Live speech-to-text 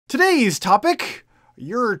Today's topic,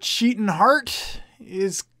 your cheating heart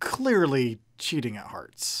is clearly cheating at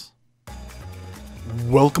hearts.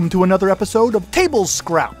 Welcome to another episode of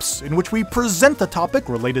TABLEscraps, in which we present a topic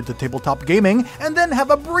related to tabletop gaming and then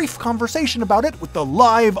have a brief conversation about it with the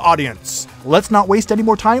live audience. Let's not waste any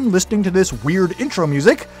more time listening to this weird intro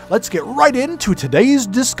music. Let's get right into today's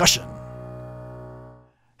discussion.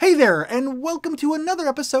 Hey there, and welcome to another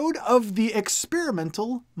episode of the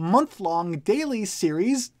experimental, month-long daily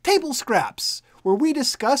series TABLEscraps, where we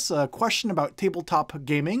discuss a question about tabletop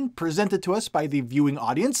gaming presented to us by the viewing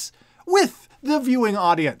audience with the viewing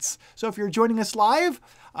audience. So if you're joining us live,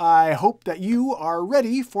 I hope that you are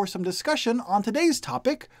ready for some discussion on today's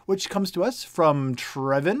topic, which comes to us from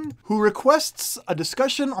Trevin, who requests a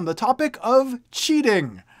discussion on the topic of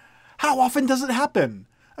cheating. How often does it happen?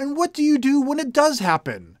 And what do you do when it does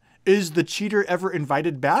happen? Is the cheater ever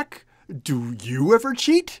invited back? Do you ever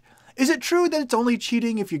cheat? Is it true that it's only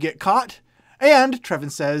cheating if you get caught? And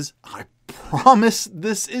Trevin says, I promise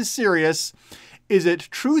this is serious. Is it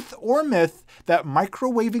truth or myth that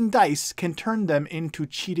microwaving dice can turn them into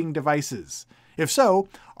cheating devices? If so,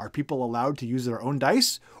 are people allowed to use their own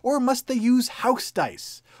dice, or must they use house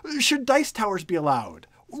dice? Should dice towers be allowed?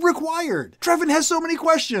 Required? Trevin has so many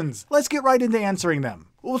questions. Let's get right into answering them.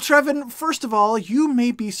 Well, Trevin, first of all, you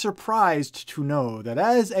may be surprised to know that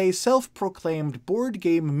as a self-proclaimed board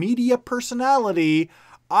game media personality,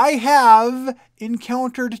 I have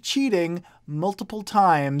encountered cheating multiple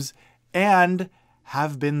times and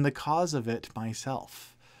have been the cause of it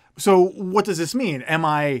myself. So what does this mean? Am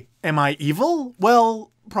I evil?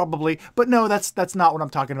 Well, probably, but no, that's not what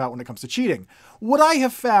I'm talking about when it comes to cheating. What I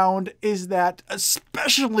have found is that,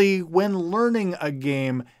 especially when learning a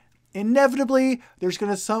game, inevitably there's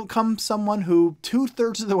going to come someone who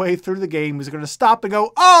 2/3 of the way through the game is going to stop and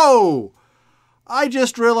go, "Oh, I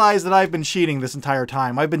just realized that I've been cheating this entire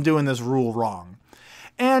time. I've been doing this rule wrong."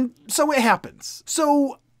 And so it happens.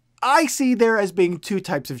 So I see there as being two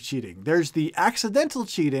types of cheating. There's the accidental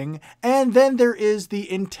cheating, and then there is the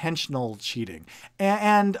intentional cheating.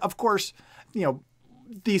 And of course,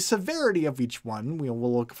 the severity of each one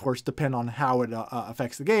will of course depend on how it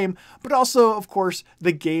affects the game, but also of course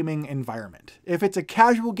the gaming environment. If it's a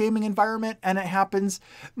casual gaming environment and it happens,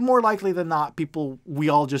 more likely than not, we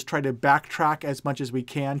all just try to backtrack as much as we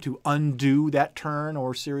can to undo that turn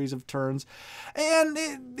or series of turns. And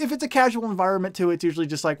if it's a casual environment too, it's usually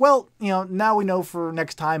just like, well, now we know for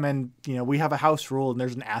next time, and we have a house rule and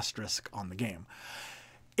there's an asterisk on the game.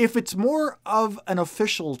 If it's more of an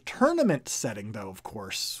official tournament setting, though, of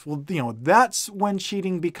course, well, that's when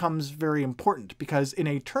cheating becomes very important, because in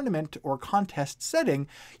a tournament or contest setting,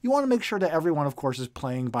 you want to make sure that everyone, of course, is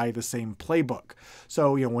playing by the same playbook.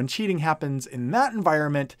 So, when cheating happens in that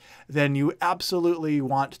environment, then you absolutely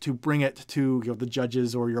want to bring it to the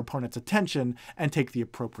judges or your opponent's attention and take the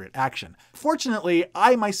appropriate action. Fortunately,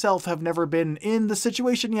 I myself have never been in the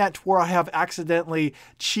situation yet where I have accidentally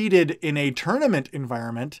cheated in a tournament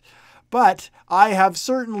environment. But I have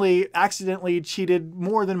certainly accidentally cheated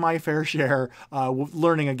more than my fair share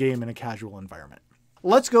learning a game in a casual environment.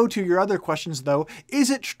 Let's go to your other questions, though.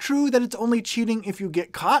 Is it true that it's only cheating if you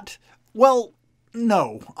get caught? Well,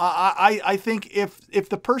 no. I think if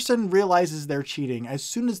the person realizes they're cheating, as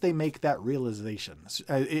soon as they make that realization,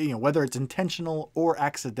 whether it's intentional or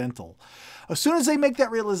accidental, as soon as they make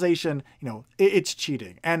that realization, it's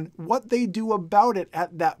cheating. And what they do about it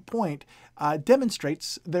at that point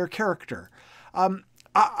demonstrates their character.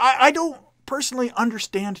 I don't personally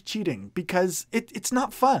understand cheating because it's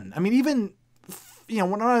not fun. I mean, even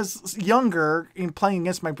when I was younger, playing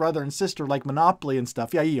against my brother and sister, like Monopoly and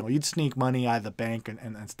stuff, you'd sneak money out of the bank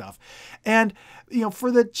and stuff. And, for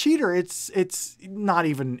the cheater, it's not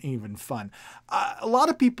even fun. A lot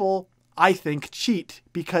of people, I think, cheat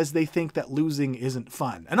because they think that losing isn't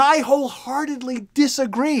fun. And I wholeheartedly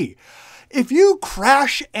disagree. If you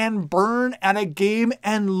crash and burn at a game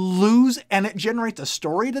and lose and it generates a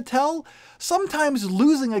story to tell, sometimes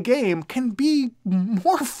losing a game can be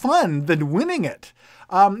more fun than winning it.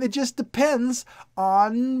 It just depends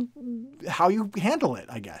on how you handle it,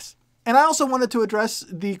 I guess. And I also wanted to address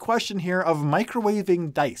the question here of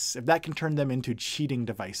microwaving dice, if that can turn them into cheating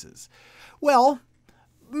devices. Well,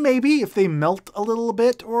 maybe if they melt a little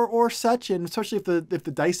bit or such, and especially if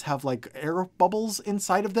the dice have like air bubbles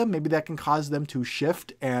inside of them, maybe that can cause them to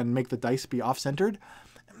shift and make the dice be off-centered.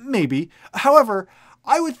 Maybe. However,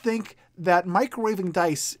 I would think that microwaving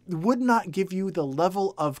dice would not give you the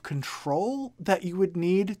level of control that you would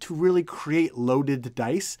need to really create loaded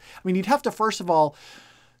dice. I mean, you'd have to, first of all,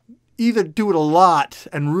 either do it a lot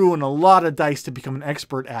and ruin a lot of dice to become an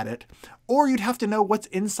expert at it, or you'd have to know what's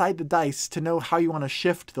inside the dice to know how you want to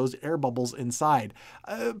shift those air bubbles inside.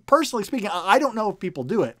 Personally speaking, I don't know if people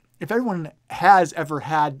do it. If everyone has ever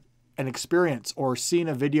had an experience or seen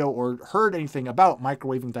a video or heard anything about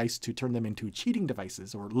microwaving dice to turn them into cheating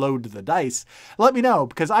devices or load the dice, let me know,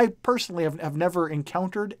 because I personally have never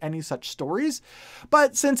encountered any such stories.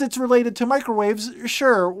 But since it's related to microwaves,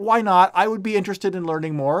 sure, why not? I would be interested in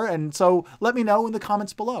learning more, and so let me know in the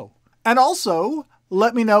comments below. And also,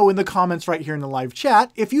 let me know in the comments right here in the live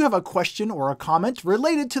chat if you have a question or a comment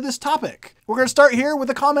related to this topic. We're going to start here with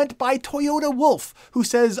a comment by Toyota Wolf, who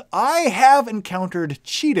says, I have encountered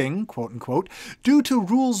cheating, quote unquote, due to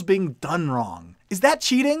rules being done wrong. Is that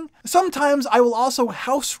cheating? Sometimes I will also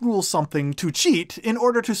house rule something to cheat in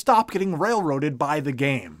order to stop getting railroaded by the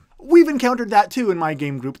game. We've encountered that too in my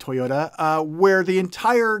game group, Toyota, where the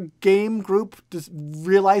entire game group just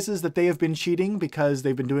realizes that they have been cheating because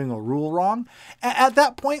they've been doing a rule wrong. At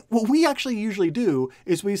that point, what we actually usually do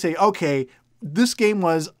is we say, okay, this game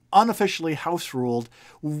was unofficially house ruled.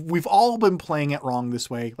 We've all been playing it wrong this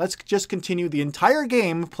way. Let's just continue the entire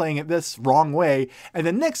game playing it this wrong way, and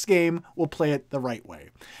the next game we'll play it the right way.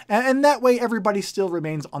 And that way everybody still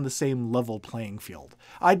remains on the same level playing field.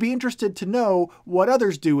 I'd be interested to know what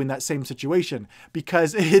others do in that same situation,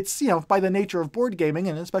 because it's, by the nature of board gaming,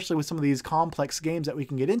 and especially with some of these complex games that we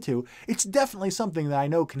can get into, it's definitely something that I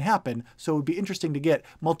know can happen, so it would be interesting to get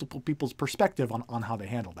multiple people's perspective on how they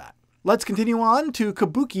handle that. Let's continue on to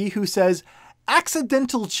Kabuki, who says,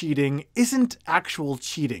 accidental cheating isn't actual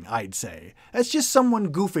cheating, I'd say. It's just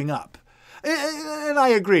someone goofing up. And I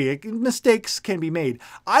agree, mistakes can be made.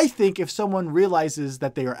 I think if someone realizes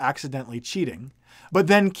that they are accidentally cheating, but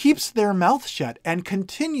then keeps their mouth shut and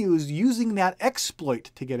continues using that exploit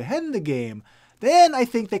to get ahead in the game, then I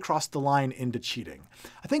think they cross the line into cheating.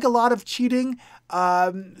 I think a lot of cheating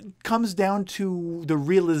comes down to the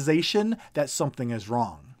realization that something is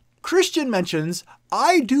wrong. Christian mentions,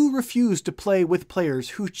 I do refuse to play with players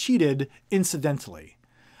who cheated incidentally.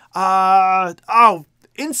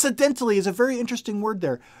 Incidentally is a very interesting word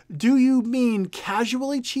there. Do you mean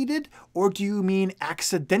casually cheated, or do you mean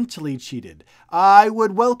accidentally cheated? I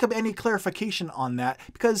would welcome any clarification on that,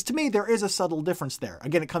 because to me there is a subtle difference there.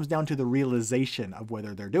 Again, it comes down to the realization of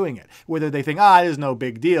whether they're doing it. Whether they think, it is no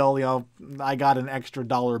big deal, I got an extra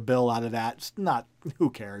dollar bill out of that. It's not, who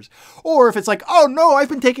cares? Or if it's like, oh no, I've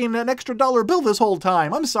been taking an extra dollar bill this whole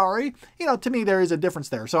time, I'm sorry. To me there is a difference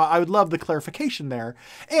there. So I would love the clarification there,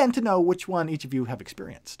 and to know which one each of you have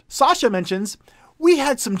experienced. Sasha mentions, we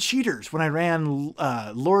had some cheaters when I ran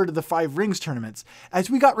Lord of the Five Rings tournaments.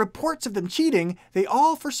 As we got reports of them cheating, they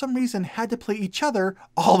all, for some reason, had to play each other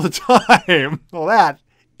all the time. Well, that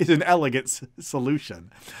is an elegant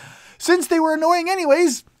solution. Since they were annoying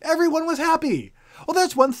anyways, everyone was happy. Well,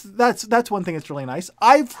 that's one thing that's really nice.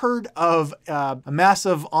 I've heard of a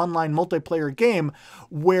massive online multiplayer game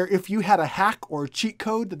where if you had a hack or cheat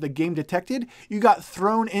code that the game detected, you got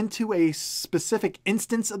thrown into a specific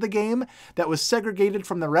instance of the game that was segregated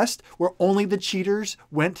from the rest, where only the cheaters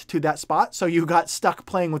went to that spot. So you got stuck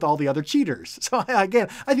playing with all the other cheaters. So again,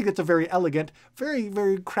 I think that's a very elegant, very,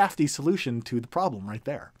 very crafty solution to the problem right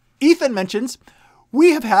there. Ethan mentions,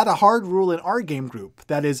 we have had a hard rule in our game group.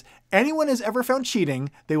 That is, anyone has ever found cheating,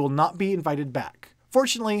 they will not be invited back.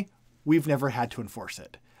 Fortunately, we've never had to enforce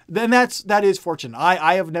it. Then that is fortunate.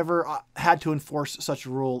 I have never had to enforce such a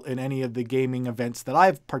rule in any of the gaming events that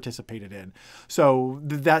I've participated in. So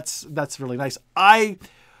that's really nice. I'm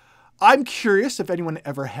curious if anyone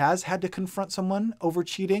ever has had to confront someone over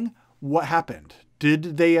cheating. What happened?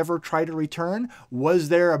 Did they ever try to return? Was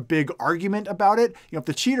there a big argument about it? If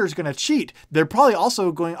the cheater's going to cheat, they're probably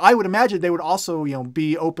also I would imagine they would also,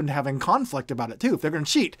 be open to having conflict about it too. If they're going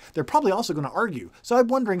to cheat, they're probably also going to argue. So I'm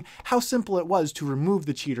wondering how simple it was to remove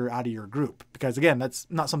the cheater out of your group. Because again, that's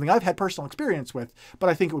not something I've had personal experience with, but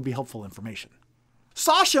I think it would be helpful information.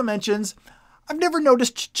 Sasha mentions, I've never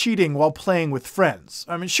noticed cheating while playing with friends.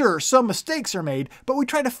 I mean, sure, some mistakes are made, but we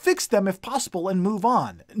try to fix them if possible and move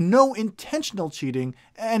on. No intentional cheating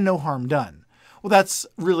and no harm done. Well, that's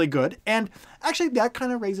really good. And actually, that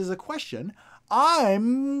kind of raises a question.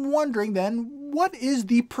 I'm wondering then, what is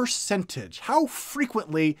the percentage? How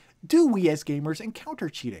frequently do we as gamers encounter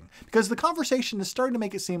cheating? Because the conversation is starting to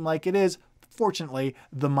make it seem like it is, fortunately,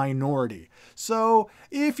 the minority. So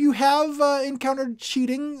if you have encountered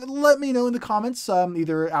cheating, let me know in the comments,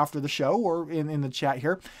 either after the show or in the chat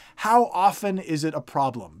here. How often is it a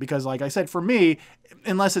problem? Because like I said, for me,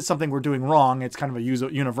 unless it's something we're doing wrong, it's kind of a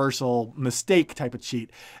universal mistake type of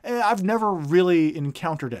cheat. I've never really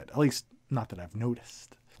encountered it, at least not that I've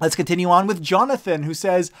noticed. Let's continue on with Jonathan, who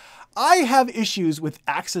says, I have issues with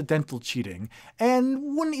accidental cheating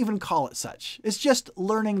and wouldn't even call it such. It's just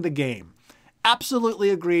learning the game. Absolutely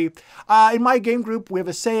agree. In my game group, we have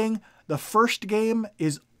a saying, the first game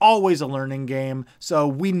is always a learning game, so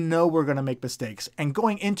we know we're going to make mistakes. And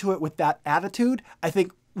going into it with that attitude, I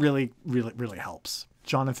think really helps.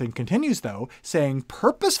 Jonathan continues, though, saying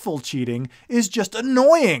purposeful cheating is just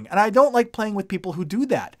annoying, and I don't like playing with people who do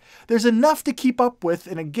that. There's enough to keep up with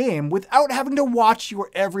in a game without having to watch your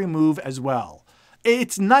every move as well.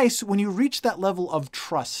 It's nice when you reach that level of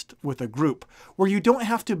trust with a group where you don't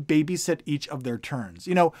have to babysit each of their turns.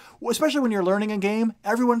 You know, especially when you're learning a game,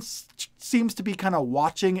 everyone seems to be kind of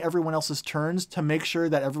watching everyone else's turns to make sure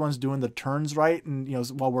that everyone's doing the turns right and, you know,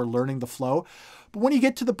 while we're learning the flow. But when you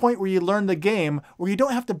get to the point where you learn the game, where you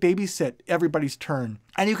don't have to babysit everybody's turn,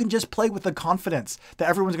 and you can just play with the confidence that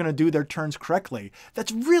everyone's going to do their turns correctly,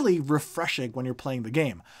 that's really refreshing when you're playing the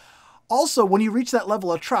game. Also, when you reach that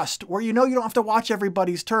level of trust where you know you don't have to watch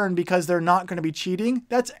everybody's turn because they're not going to be cheating,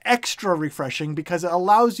 that's extra refreshing because it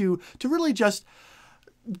allows you to really just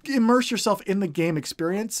immerse yourself in the game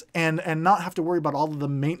experience and not have to worry about all of the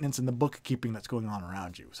maintenance and the bookkeeping that's going on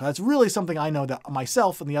around you. So that's really something I know that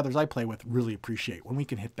myself and the others I play with really appreciate when we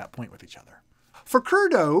can hit that point with each other.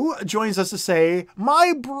 Furcurdo joins us to say,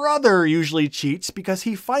 my brother usually cheats because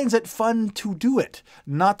he finds it fun to do it.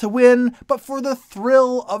 Not to win, but for the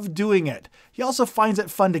thrill of doing it. He also finds it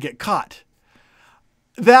fun to get caught.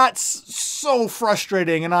 That's so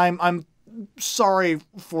frustrating, and I'm sorry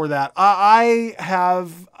for that. I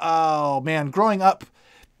have, oh man, growing up,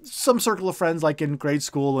 some circle of friends, like in grade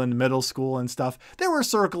school and middle school and stuff, there were a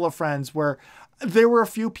circle of friends where there were a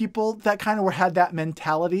few people that kind of had that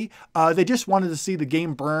mentality. They just wanted to see the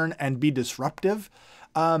game burn and be disruptive.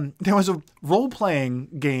 There was a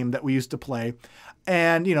role-playing game that we used to play,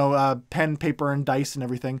 and, you know, pen, paper, and dice and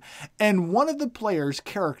everything. And one of the players'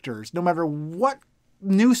 characters, no matter what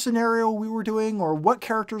new scenario we were doing or what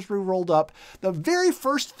characters we rolled up, the very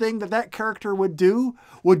first thing that that character would do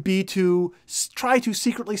would be to try to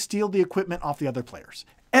secretly steal the equipment off the other players.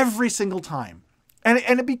 Every single time. And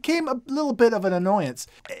it became a little bit of an annoyance.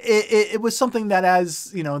 It was something that,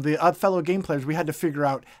 as you know, the fellow game players, we had to figure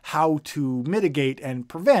out how to mitigate and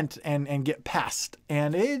prevent and get past.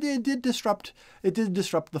 And it did disrupt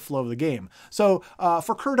the flow of the game. So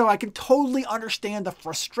for Kurdo, I can totally understand the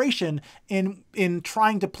frustration in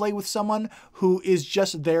trying to play with someone who is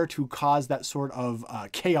just there to cause that sort of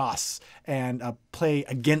chaos and play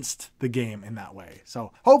against the game in that way.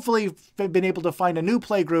 So hopefully we've been able to find a new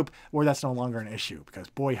play group where that's no longer an issue, because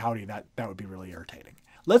boy howdy, that would be really irritating.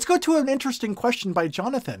 Let's go to an interesting question by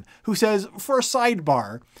Jonathan, who says, for a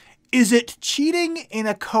sidebar, is it cheating in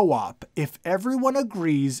a co-op if everyone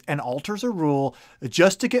agrees and alters a rule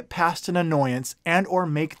just to get past an annoyance and or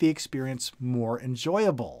make the experience more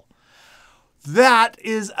enjoyable? That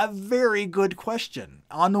is a very good question.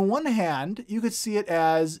 On the one hand, you could see it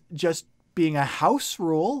as just being a house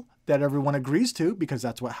rule that everyone agrees to, because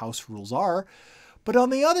that's what house rules are. But on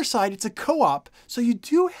the other side, it's a co-op, so you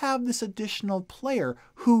do have this additional player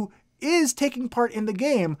who is taking part in the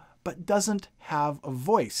game, but doesn't have a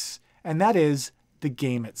voice. And that is the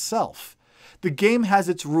game itself. The game has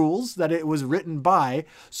its rules that it was written by,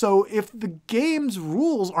 so if the game's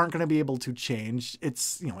rules aren't going to be able to change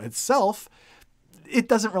itself, it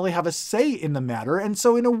doesn't really have a say in the matter. And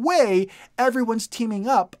so in a way, everyone's teaming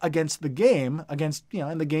up against the game,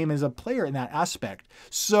 and the game is a player in that aspect.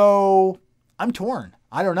 So I'm torn.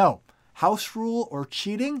 I don't know. House rule or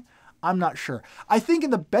cheating? I'm not sure. I think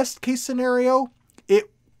in the best case scenario,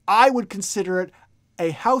 I would consider it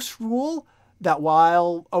a house rule that,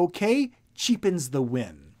 while okay, cheapens the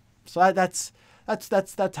win. So that's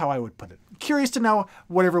how I would put it. Curious to know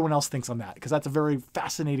what everyone else thinks on that, because that's a very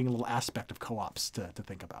fascinating little aspect of co-ops to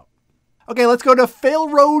think about. Okay, let's go to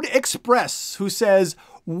Failroad Express, who says,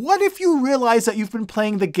 what if you realize that you've been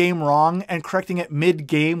playing the game wrong and correcting it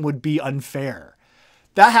mid-game would be unfair?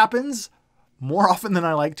 That happens more often than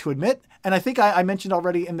I like to admit. And I think I mentioned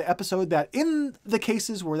already in the episode that in the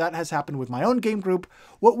cases where that has happened with my own game group,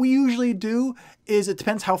 what we usually do is, it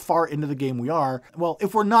depends how far into the game we are. Well,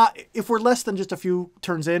 if we're less than just a few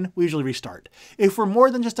turns in, we usually restart. If we're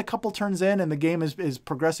more than just a couple turns in and the game is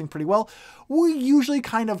progressing pretty well, we usually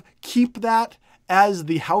kind of keep that as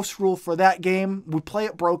the house rule for that game. We play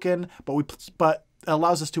it broken, but it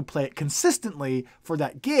allows us to play it consistently for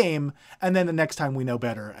that game, and then the next time we know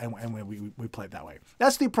better and we play it that way.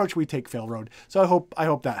 That's the approach we take, Failroad. So I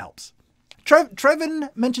hope that helps. Trevin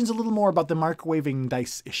mentions a little more about the microwaving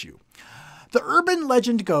dice issue. The urban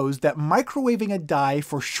legend goes that microwaving a die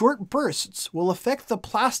for short bursts will affect the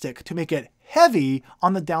plastic to make it heavy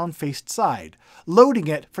on the down-faced side, loading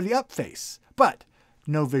it for the up-face, but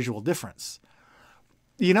no visual difference.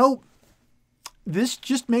 You know, this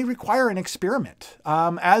just may require an experiment.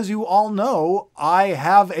 As you all know, I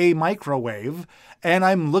have a microwave and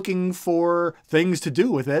I'm looking for things to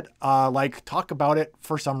do with it, like talk about it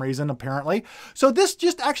for some reason, apparently. So this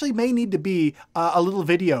just actually may need to be a little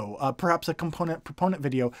video, perhaps a proponent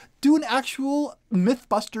video. Do an actual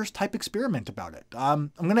Mythbusters type experiment about it.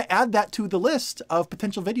 I'm going to add that to the list of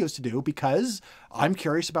potential videos to do because I'm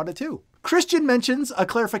curious about it too. Christian mentions a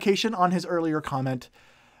clarification on his earlier comment.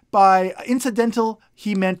 By incidental,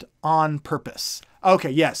 he meant on purpose. Okay,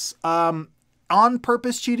 yes. On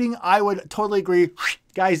purpose cheating, I would totally agree.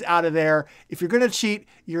 Guys, out of there. If you're going to cheat,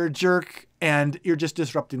 you're a jerk and you're just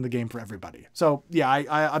disrupting the game for everybody. So yeah,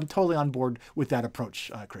 I'm totally on board with that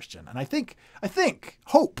approach, Christian. And I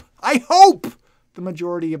hope the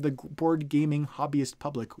majority of the board gaming hobbyist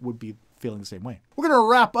public would be feeling the same way. We're going to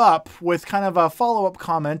wrap up with kind of a follow-up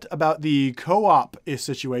comment about the co-op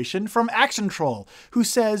situation from Action Troll, who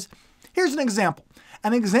says, here's an example.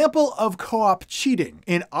 An example of co-op cheating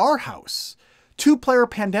in our house. 2-player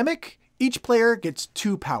pandemic, each player gets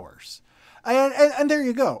 2 powers. And there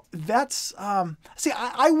you go. That's, see,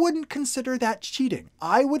 I wouldn't consider that cheating.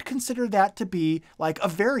 I would consider that to be like a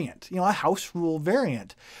variant, you know, a house rule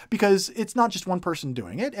variant, because it's not just one person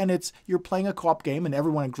doing it, and you're playing a co-op game and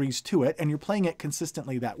everyone agrees to it, and you're playing it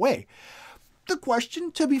consistently that way. The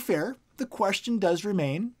question, to be fair, the question does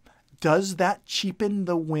remain, does that cheapen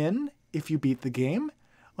the win if you beat the game?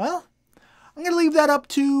 Well, I'm going to leave that up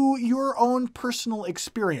to your own personal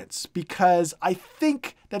experience, because I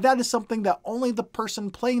think that is something that only the person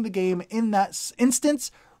playing the game in that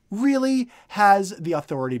instance really has the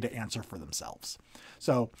authority to answer for themselves.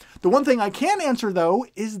 So the one thing I can answer, though,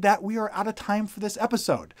 is that we are out of time for this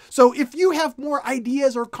episode. So if you have more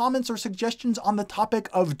ideas or comments or suggestions on the topic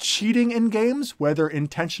of cheating in games, whether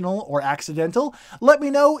intentional or accidental, let me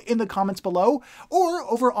know in the comments below or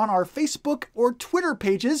over on our Facebook or Twitter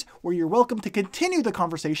pages, where you're welcome to continue the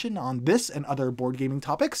conversation on this and other board gaming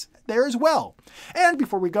topics there as well. And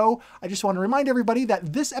before we go, I just want to remind everybody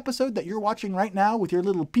that this episode that you're watching right now with your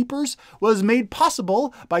little peepers was made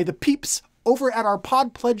possible by the peeps over at our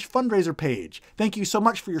Pod Pledge fundraiser page. Thank you so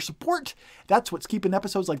much for your support. That's what's keeping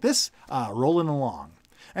episodes like this rolling along.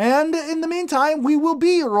 And in the meantime, we will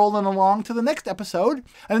be rolling along to the next episode.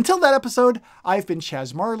 And until that episode, I've been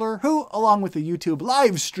Chaz Marler, who, along with the YouTube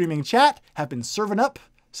live streaming chat, have been serving up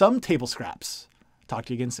some table scraps. Talk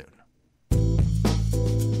to you again soon.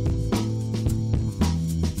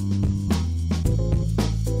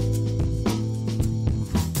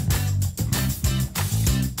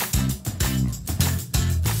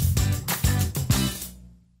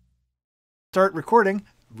 Start recording.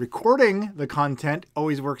 Recording the content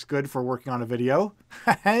always works good for working on a video.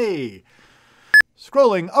 Hey!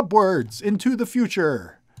 Scrolling upwards into the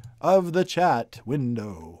future of the chat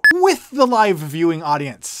window with the live viewing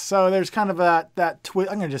audience. So there's kind of that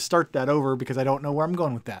twist. I'm going to just start that over because I don't know where I'm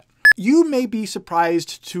going with that. You may be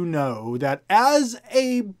surprised to know that as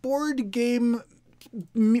a board game,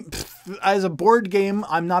 I'm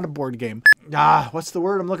not a board game. What's the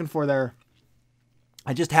word I'm looking for there?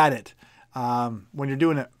 I just had it. When you're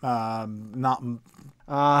doing it,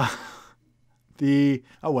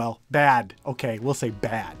 bad. Okay, we'll say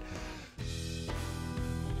bad.